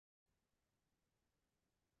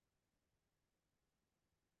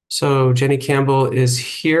So Jenny Campbell is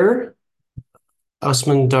here.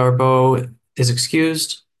 Osman Darboe is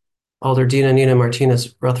excused. Alder Dina Nina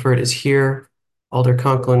Martinez Rutherford is here. Alder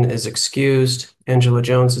Conklin is excused. Angela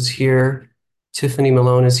Jones is here. Tiffany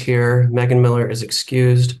Malone is here. Megan Miller is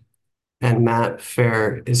excused. And Matt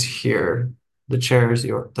Fair is here. The chair is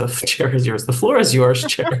yours. The chair is yours. The floor is yours,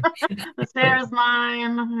 chair. The chair is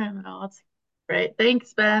mine. I know, it's great.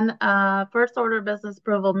 Thanks, Ben. First order of business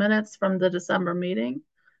approval minutes from the December meeting.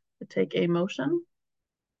 To take a motion.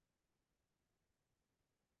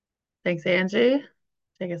 Thanks, Angie.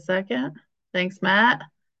 Take a second. Thanks, Matt.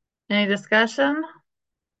 Any discussion?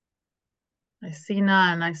 I see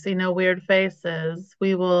none. I see no weird faces.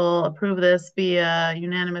 We will approve this via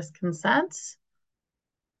unanimous consent.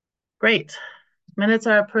 Great. Minutes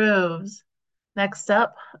are approved. Next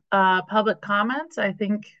up, public comment. I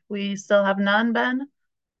think we still have none, Ben.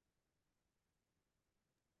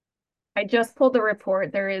 I just pulled the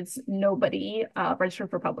report. There is nobody registered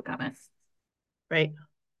for public comments. Great.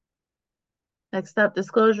 Next up,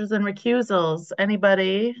 disclosures and recusals.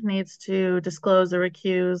 Anybody needs to disclose or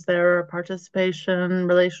recuse their participation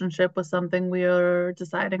relationship with something we are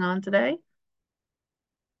deciding on today?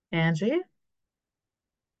 Angie?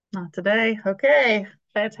 Not today. Okay,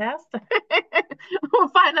 fantastic. We'll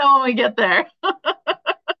find out when we get there.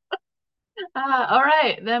 All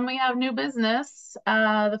right, then we have new business.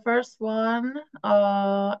 The first one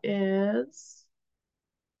is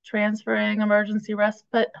transferring emergency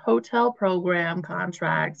respite hotel program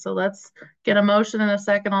contract. So let's get a motion and a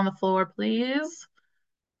second on the floor, please.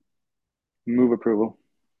 Move approval.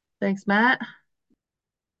 Thanks, Matt.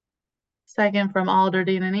 Second from Alder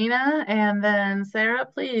Dina Nina. And then Sarah,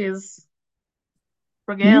 please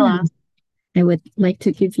regale Yeah. us. I would like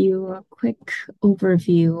to give you a quick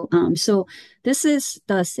overview. So this is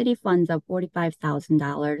the city funds of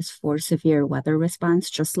 $45,000 for severe weather response,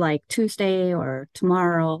 just like Tuesday or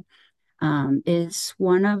tomorrow, is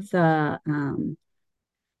one of the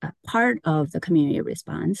part of the community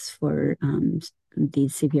response for the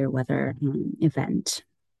severe weather event.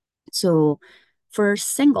 So for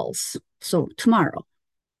singles, so tomorrow,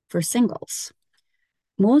 for singles,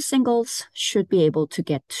 most singles should be able to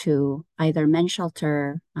get to either men's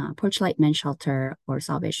shelter, Porchlight Men's Shelter, or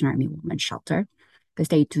Salvation Army Women's Shelter, because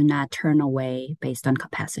they do not turn away based on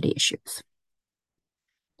capacity issues.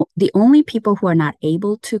 The only people who are not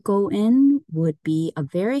able to go in would be a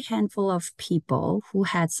very handful of people who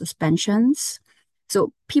had suspensions.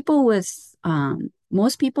 So people with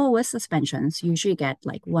most people with suspensions usually get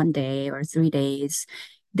like 1 day or 3 days.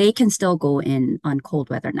 They can still go in on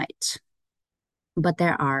cold weather nights. But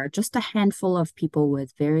there are just a handful of people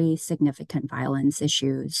with very significant violence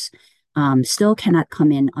issues still cannot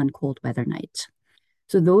come in on cold weather nights.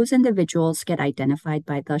 So those individuals get identified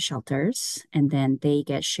by the shelters, and then they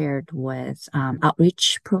get shared with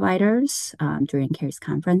outreach providers during CARES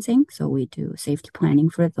conferencing. So we do safety planning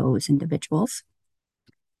for those individuals.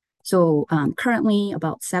 So currently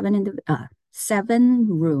about seven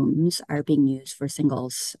rooms are being used for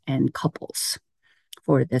singles and couples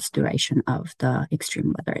for this duration of the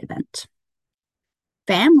extreme weather event.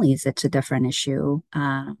 Families, it's a different issue.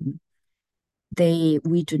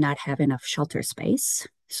 We do not have enough shelter space.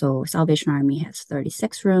 So Salvation Army has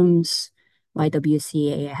 36 rooms,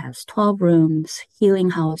 YWCA has 12 rooms, Healing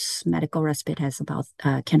House Medical Respite has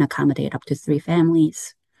can accommodate up to 3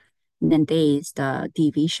 families. And then Days, the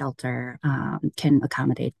DV shelter, can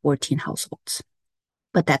accommodate 14 households.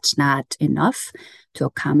 But that's not enough to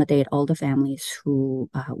accommodate all the families who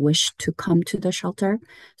wish to come to the shelter.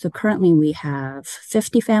 So currently we have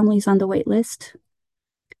 50 families on the wait list.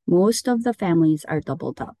 Most of the families are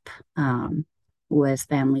doubled up with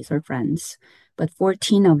families or friends, but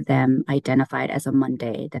 14 of them identified as a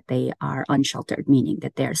Monday that they are unsheltered, meaning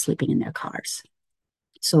that they're sleeping in their cars.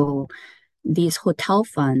 So these hotel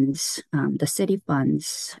funds, the city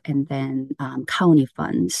funds, and then county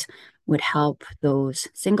funds would help those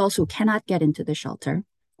singles who cannot get into the shelter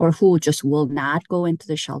or who just will not go into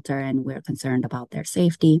the shelter and we're concerned about their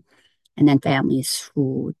safety, and then families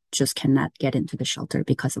who just cannot get into the shelter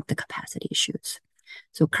because of the capacity issues.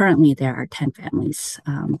 So currently there are 10 families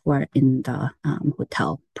who are in the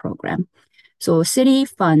hotel program. So city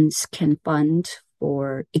funds can fund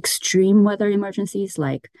for extreme weather emergencies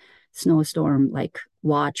like snowstorm, like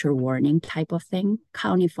watch or warning type of thing.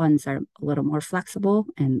 County funds are a little more flexible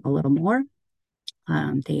and a little more.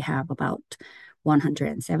 They have about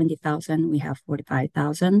 170,000. We have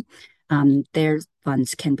 45,000. Their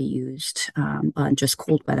funds can be used on just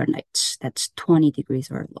cold weather nights. That's 20 degrees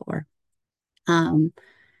or lower. So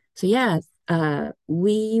yeah,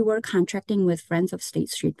 We were contracting with Friends of State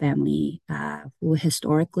Street Family, who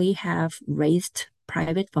historically have raised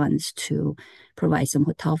private funds to provide some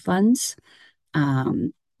hotel funds.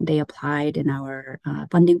 They applied in our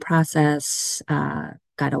funding process,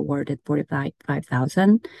 got awarded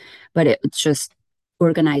 45,000, but it's just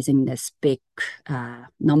organizing this big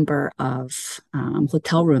number of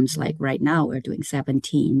hotel rooms. Like right now, we're doing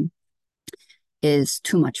 17, is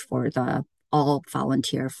too much for the all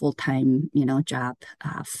volunteer full-time job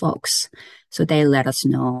folks. So they let us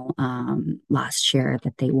know last year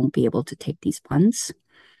that they won't be able to take these funds.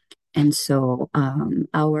 And so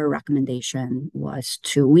our recommendation was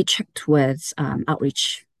we checked with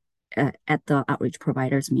outreach at the outreach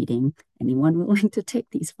providers meeting, anyone willing to take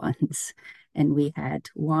these funds. And we had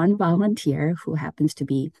one volunteer who happens to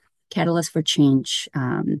be Catalyst for Change,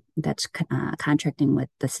 that's contracting with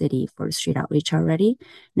the city for street outreach already.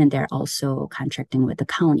 And then they're also contracting with the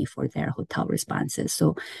county for their hotel responses.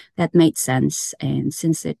 So that made sense. And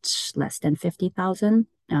since it's less than 50,000,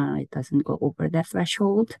 it doesn't go over that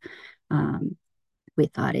threshold. We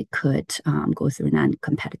thought it could go through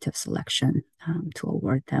non-competitive selection to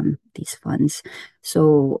award them these funds.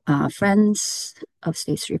 So Friends of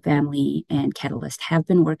State Street Family and Catalyst have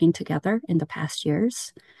been working together in the past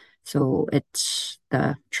years. So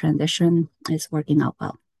the transition is working out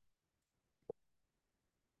well.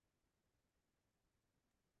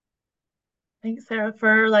 Thanks, Sarah.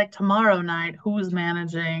 For like tomorrow night, who's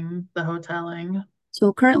managing the hoteling?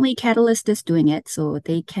 So currently Catalyst is doing it, so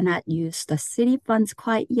they cannot use the city funds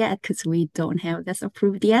quite yet because we don't have this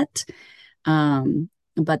approved yet.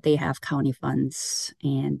 But they have county funds,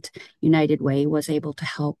 and United Way was able to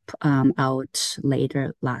help out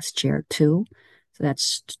later last year too. So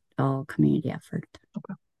that's all community effort.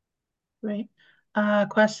 Great.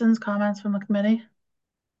 Questions, comments from the committee?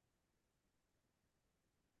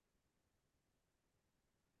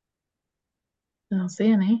 I don't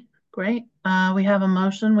see any. Great. We have a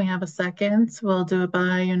motion. We have a second. We'll do it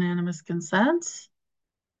by unanimous consent.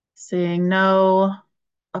 Seeing no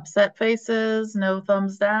upset faces, no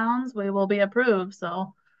thumbs downs, we will be approved.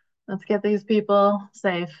 So let's get these people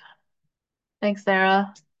safe. Thanks,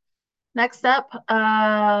 Sarah. Next up,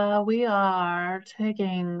 we are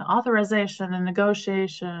taking authorization and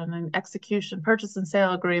negotiation and execution, purchase and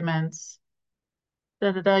sale agreements.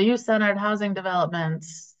 Youth-centered housing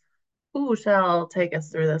developments. Who shall take us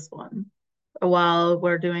through this one? While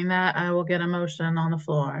we're doing that, I will get a motion on the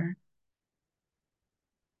floor.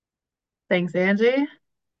 Thanks, Angie.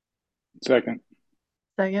 Second.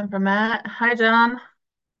 Second from Matt. Hi, John.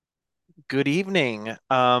 Good evening.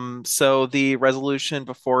 So the resolution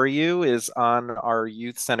before you is on our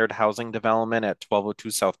youth-centered housing development at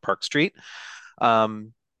 1202 South Park Street.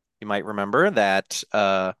 You might remember that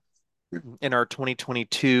in our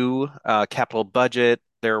 2022 capital budget,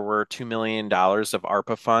 there were $2 million of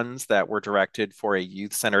ARPA funds that were directed for a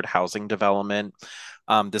youth-centered housing development.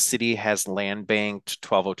 The city has land banked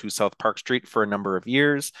 1202 South Park Street for a number of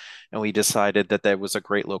years, and we decided that that was a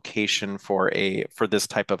great location for this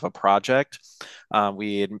type of a project.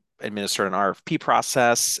 We administered an RFP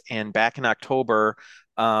process, and back in October,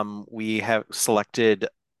 we have selected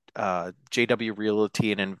JW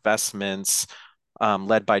Realty and Investments,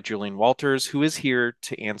 led by Julian Walters, who is here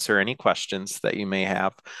to answer any questions that you may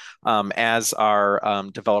have, as our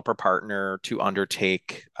developer partner to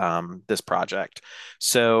undertake this project.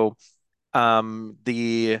 So and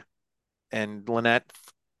Lynette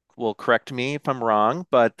will correct me if I'm wrong,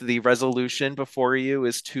 but the resolution before you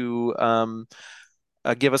is to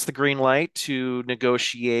give us the green light to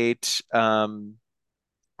negotiate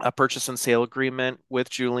a purchase and sale agreement with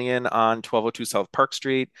Julian on 1202 South Park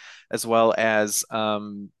Street, as well as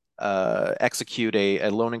execute a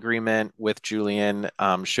loan agreement with Julian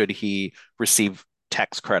should he receive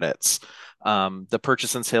tax credits. The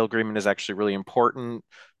purchase and sale agreement is actually really important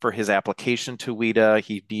for his application to WHEDA.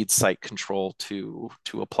 He needs site control to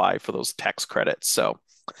apply for those tax credits. So,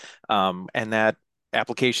 and that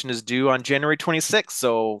application is due on January 26th.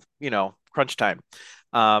 So, crunch time.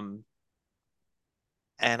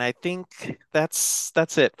 And I think that's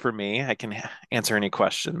it for me. I can answer any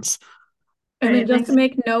questions. And then Great, just to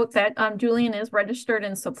thanks. make note that Julian is registered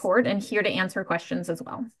in support and here to answer questions as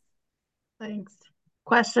well. Thanks.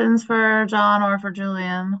 Questions for John or for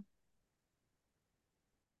Julian?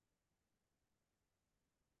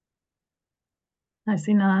 I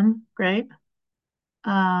see none. Great.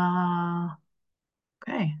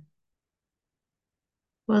 Okay.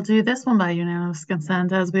 We'll do this one by unanimous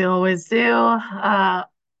consent as we always do.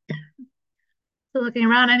 So looking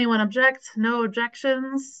around, anyone object? No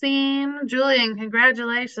objections seen. Julian,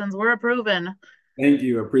 congratulations. We're approving. Thank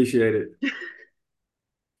you. Appreciate it.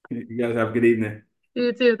 You guys have a good evening.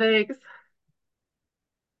 You too, thanks.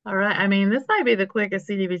 All right, I mean, this might be the quickest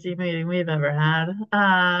CDBG meeting we've ever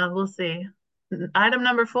had. We'll see. Item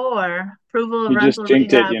number 4, approval of You just rental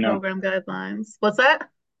jinxed it, rehab you know. program guidelines. What's that?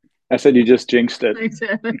 I said you just jinxed it. Thanks,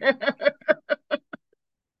 Jen.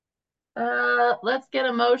 Let's get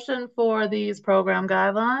a motion for these program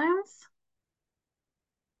guidelines.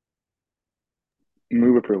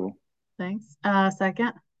 Move approval. Thanks.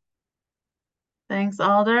 Second. Thanks,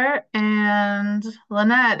 Alder. And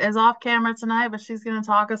Lynette is off camera tonight, but she's going to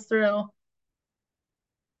talk us through.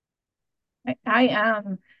 I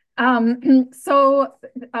am. So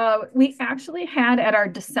we actually had at our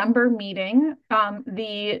December meeting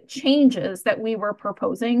the changes that we were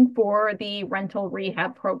proposing for the rental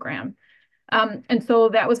rehab program. And so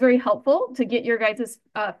that was very helpful to get your guys'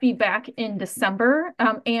 feedback in December.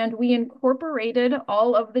 And we incorporated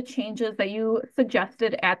all of the changes that you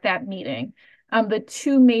suggested at that meeting. The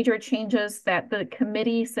 2 major changes that the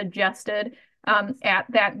committee suggested at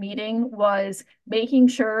that meeting was making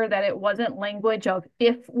sure that it wasn't language of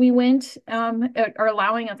if we went or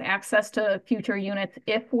allowing us access to future units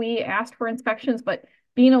if we asked for inspections, but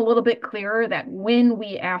being a little bit clearer that when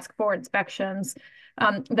we ask for inspections,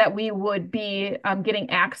 that we would be getting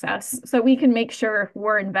access. So we can make sure if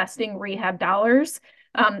we're investing rehab dollars,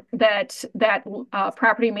 that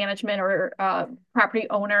property management or property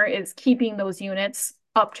owner is keeping those units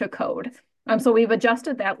up to code. So we've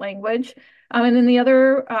adjusted that language. And then the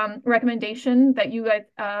other recommendation that you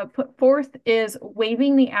guys put forth is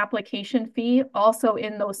waiving the application fee also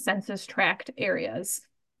in those census tract areas.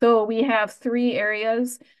 So we have 3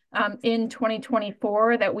 areas in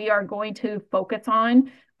 2024 that we are going to focus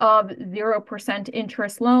on of 0%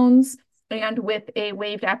 interest loans and with a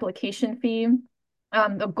waived application fee.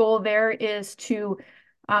 The goal there is to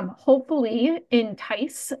hopefully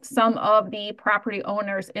entice some of the property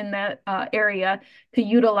owners in that area to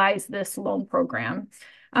utilize this loan program.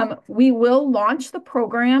 We will launch the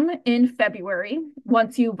program in February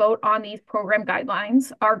once you vote on these program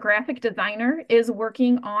guidelines. Our graphic designer is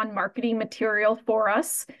working on marketing material for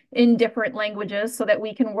us in different languages so that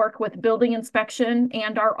we can work with building inspection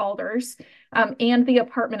and our alders and the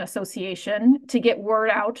apartment association to get word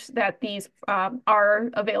out that these are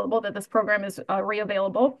available, that this program is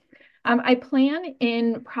re-available. I plan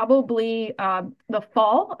in probably the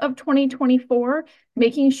fall of 2024,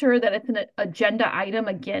 making sure that it's an agenda item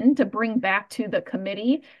again to bring back to the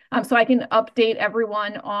committee so I can update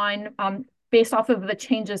everyone on, based off of the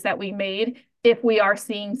changes that we made, if we are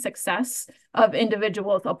seeing success of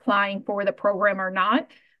individuals applying for the program or not.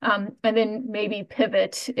 And then maybe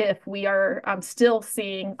pivot if we are still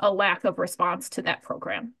seeing a lack of response to that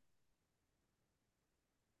program.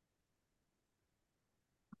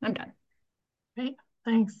 I'm done. Great,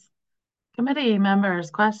 thanks. Committee members,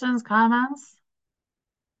 questions, comments?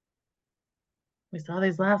 We saw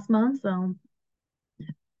these last month, so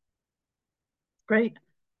great.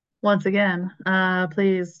 Once again,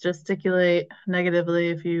 please gesticulate negatively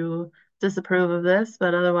if you disapprove of this,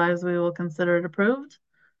 but otherwise we will consider it approved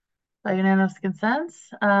by unanimous consent.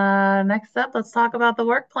 Next up, let's talk about the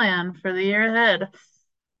work plan for the year ahead.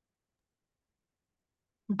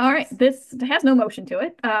 All right, this has no motion to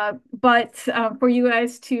it, but for you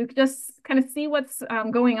guys to just kind of see what's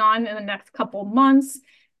going on in the next couple months.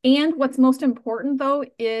 And what's most important, though,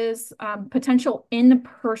 is potential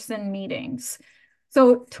in-person meetings.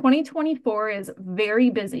 So 2024 is very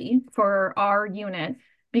busy for our unit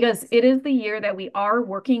because it is the year that we are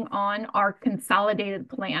working on our consolidated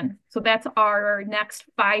plan. So that's our next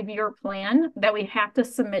 5-year plan that we have to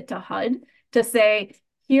submit to HUD to say,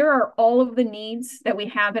 here are all of the needs that we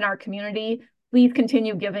have in our community. Please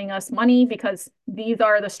continue giving us money because these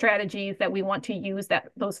are the strategies that we want to use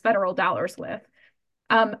those federal dollars with.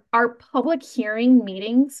 Our public hearing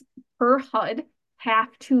meetings per HUD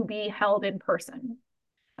have to be held in person.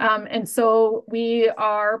 And so we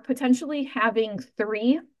are potentially having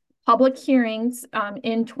 3 public hearings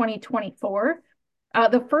in 2024.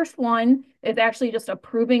 The first one is actually just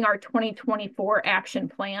approving our 2024 action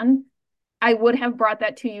plan. I would have brought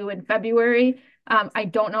that to you in February. I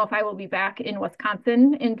don't know if I will be back in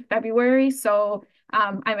Wisconsin in February, so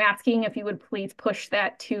I'm asking if you would please push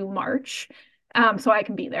that to March so I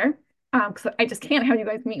can be there. Because I just can't have you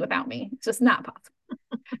guys meet without me. It's just not possible.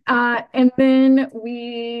 And then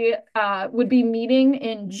we would be meeting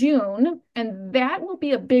in June, and that will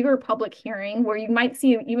be a bigger public hearing where you might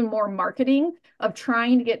see even more marketing of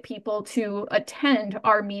trying to get people to attend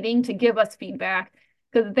our meeting to give us feedback,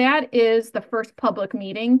 because that is the first public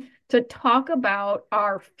meeting to talk about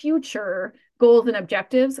our future goals and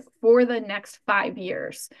objectives for the next 5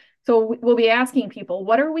 years. So we'll be asking people,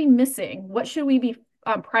 what are we missing? What should we be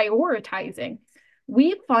prioritizing?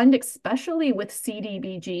 We fund, especially with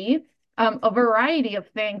CDBG, a variety of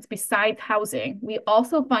things besides housing. We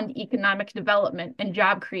also fund economic development and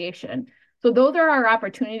job creation. So those are our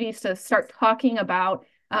opportunities to start talking about,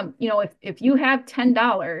 if you have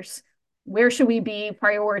 $10, where should we be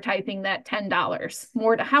prioritizing that $10?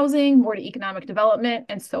 More to housing, more to economic development,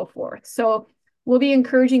 and so forth. So we'll be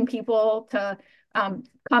encouraging people to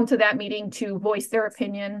come to that meeting to voice their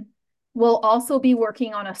opinion. We'll also be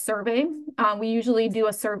working on a survey. We usually do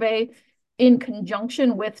a survey in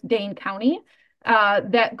conjunction with Dane County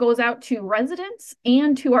that goes out to residents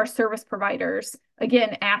and to our service providers,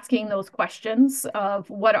 again, asking those questions of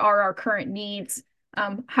what are our current needs,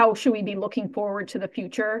 how should we be looking forward to the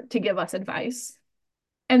future to give us advice.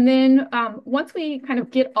 And then once we kind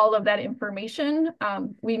of get all of that information,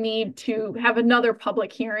 we need to have another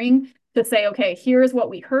public hearing to say, okay, here's what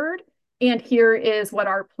we heard, and here is what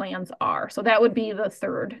our plans are. So that would be the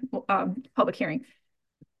third public hearing.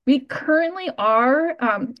 We currently are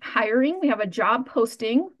hiring. We have a job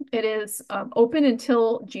posting. It is open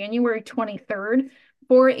until January 23rd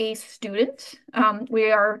for a student.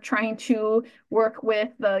 We are trying to work with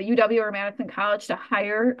the UW or Madison College to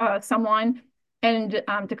hire someone and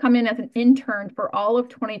to come in as an intern for all of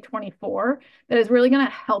 2024 that is really going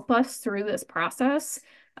to help us through this process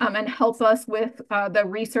and help us with the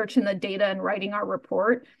research and the data and writing our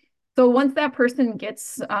report. So once that person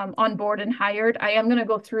gets on board and hired, I am going to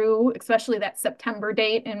go through, especially that September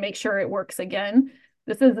date, and make sure it works again.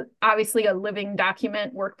 This is obviously a living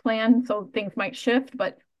document work plan, so things might shift,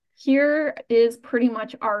 but here is pretty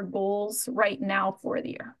much our goals right now for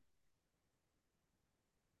the year.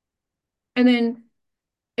 And then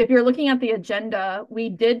if you're looking at the agenda, we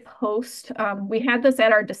did post, we had this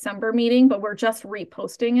at our December meeting, but we're just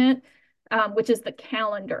reposting it, which is the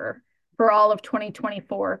calendar for all of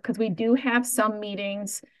 2024, because we do have some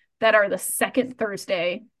meetings that are the second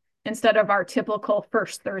Thursday instead of our typical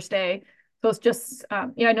first Thursday. So it's just,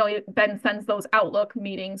 I know Ben sends those Outlook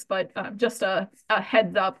meetings, but just a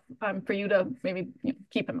heads up for you to maybe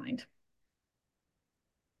keep in mind.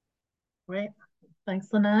 Great. Thanks,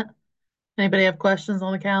 Lynette. Anybody have questions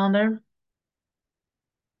on the calendar?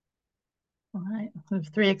 All right, we have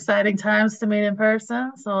 3 exciting times to meet in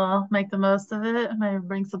person, so I'll make the most of it. Maybe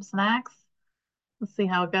bring some snacks. Let's see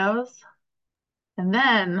how it goes. And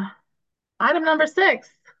then item number 6,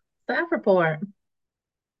 staff report.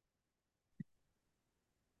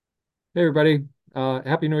 Hey, everybody.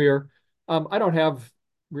 Happy New Year. I don't have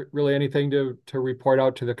really anything to report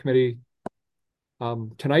out to the committee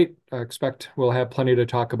tonight. I expect we'll have plenty to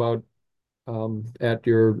talk about at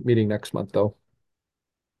your meeting next month, though.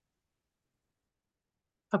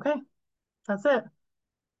 Okay, that's it.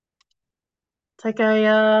 Take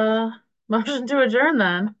a motion to adjourn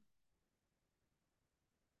then.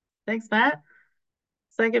 Thanks, Matt.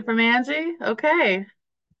 Second from Angie. Okay.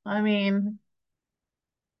 I mean,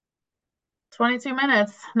 22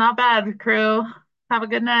 minutes. Not bad, crew. Have a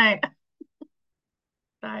good night.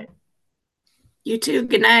 Bye. You too.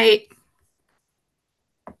 Good night.